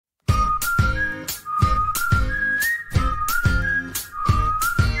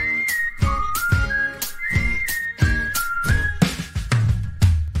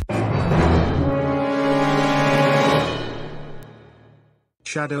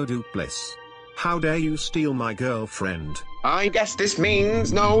Shadow Doopliss. How dare you steal my girlfriend? I guess this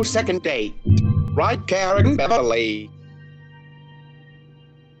means no second date. Right, Karen Beverly?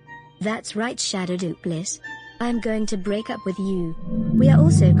 That's right, Shadow Doopliss. I'm going to break up with you. We are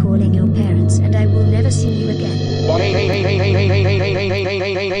also calling your parents and I will never see you again.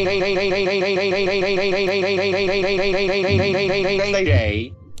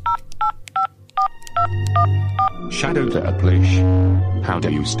 Shadow Doopliss. How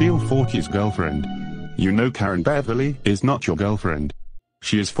dare you steal Forky's girlfriend? You know Karen Beverly is not your girlfriend.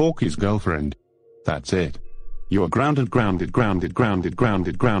 She is Forky's girlfriend. That's it. You are grounded for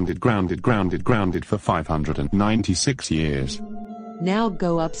 596 years. Now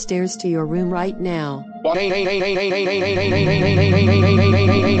go upstairs to your room right now.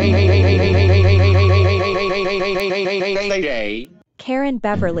 Karen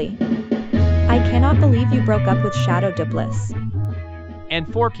Beverly. I cannot believe you broke up with Shadow Doopliss.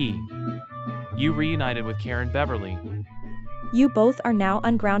 And Forky. You reunited with Karen Beverly. You both are now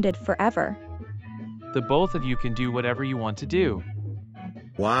ungrounded forever. The both of you can do whatever you want to do.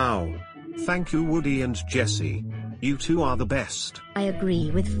 Wow. Thank you, Woody and Jesse. You two are the best. I agree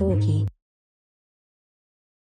with Forky.